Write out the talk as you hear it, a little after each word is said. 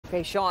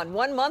Okay, Sean,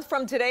 1 month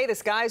from today, the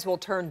skies will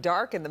turn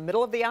dark in the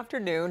middle of the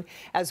afternoon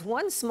as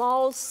one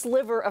small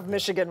sliver of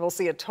Michigan will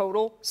see a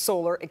total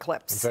solar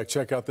eclipse. In fact,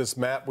 check out this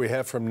map we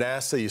have from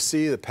NASA. You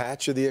see the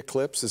patch of the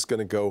eclipse is going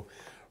to go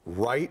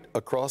right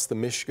across the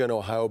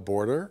Michigan-Ohio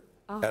border.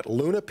 At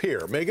Luna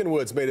Pier. Megan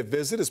Woods made a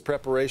visit as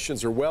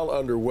preparations are well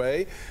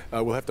underway.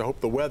 We'll have to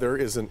hope the weather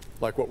isn't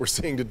like what we're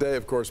seeing today,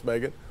 of course,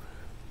 Megan.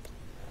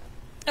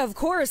 Of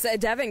course,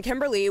 Devin,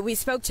 Kimberly, we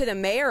spoke to the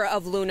mayor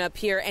of Luna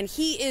Pier, and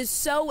he is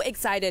so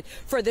excited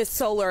for this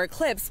solar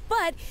eclipse,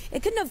 but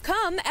it couldn't have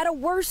come at a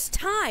worse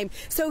time.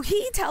 So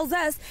he tells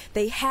us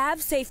they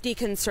have safety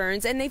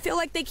concerns, and they feel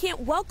like they can't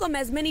welcome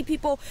as many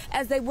people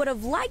as they would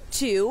have liked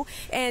to,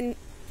 and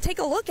take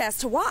a look as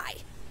to why.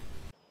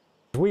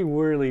 We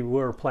really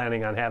were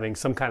planning on having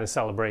some kind of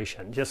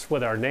celebration, just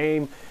with our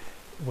name,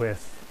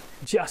 with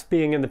just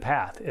being in the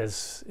path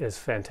is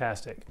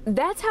fantastic.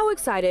 That's how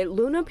excited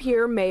Luna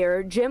Pier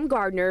Mayor Jim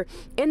Gardner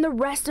and the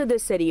rest of the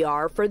city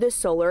are for this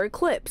solar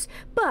eclipse.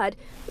 But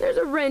there's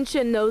a wrench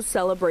in those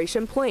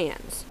celebration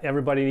plans.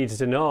 Everybody needs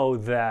to know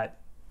that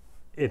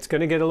it's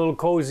going to get a little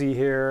cozy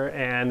here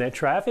and that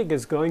traffic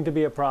is going to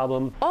be a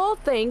problem. All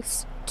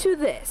thanks to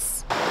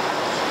this.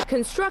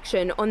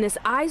 Construction on this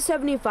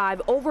I-75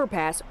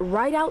 overpass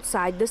right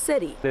outside the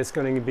city. It's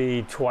going to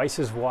be twice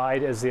as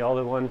wide as the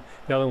other one.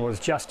 The other one was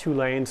just 2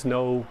 lanes,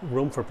 no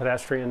room for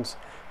pedestrians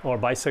or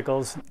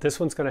bicycles. This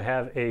one's going to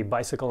have a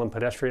bicycle and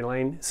pedestrian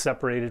lane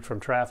separated from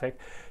traffic.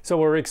 So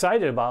we're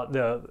excited about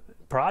the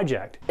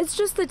project. It's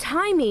just the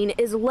timing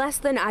is less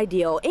than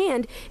ideal,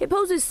 and it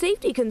poses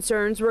safety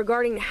concerns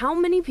regarding how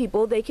many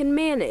people they can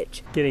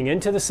manage. Getting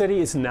into the city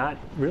is not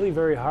really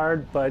very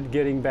hard, but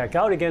getting back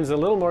out again is a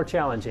little more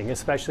challenging,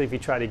 especially if you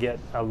try to get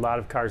a lot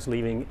of cars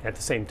leaving at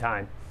the same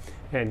time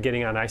and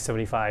getting on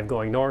I-75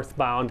 going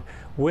northbound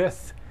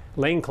with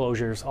lane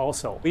closures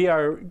also. We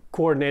are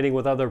coordinating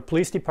with other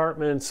police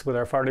departments, with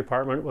our fire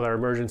department, with our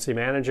emergency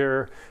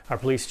manager. Our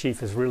police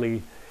chief is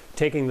really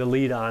taking the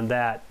lead on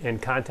that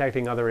and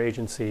contacting other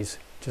agencies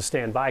to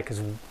stand by,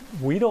 because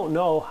we don't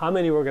know how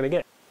many we're going to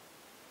get.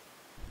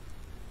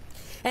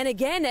 And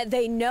again,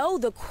 they know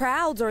the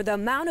crowds or the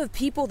amount of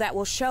people that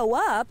will show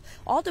up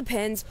all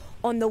depends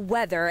on the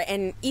weather.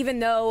 And even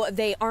though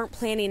they aren't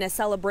planning a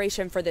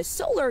celebration for the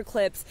solar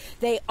eclipse,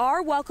 they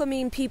are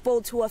welcoming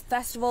people to a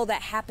festival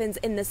that happens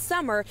in the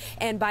summer.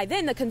 And by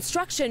then, the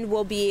construction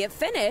will be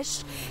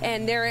finished.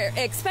 And they're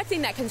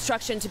expecting that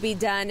construction to be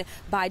done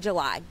by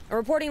July.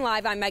 Reporting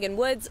live, I'm Megan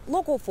Woods,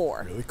 Local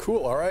 4. Really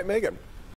cool. All right, Megan.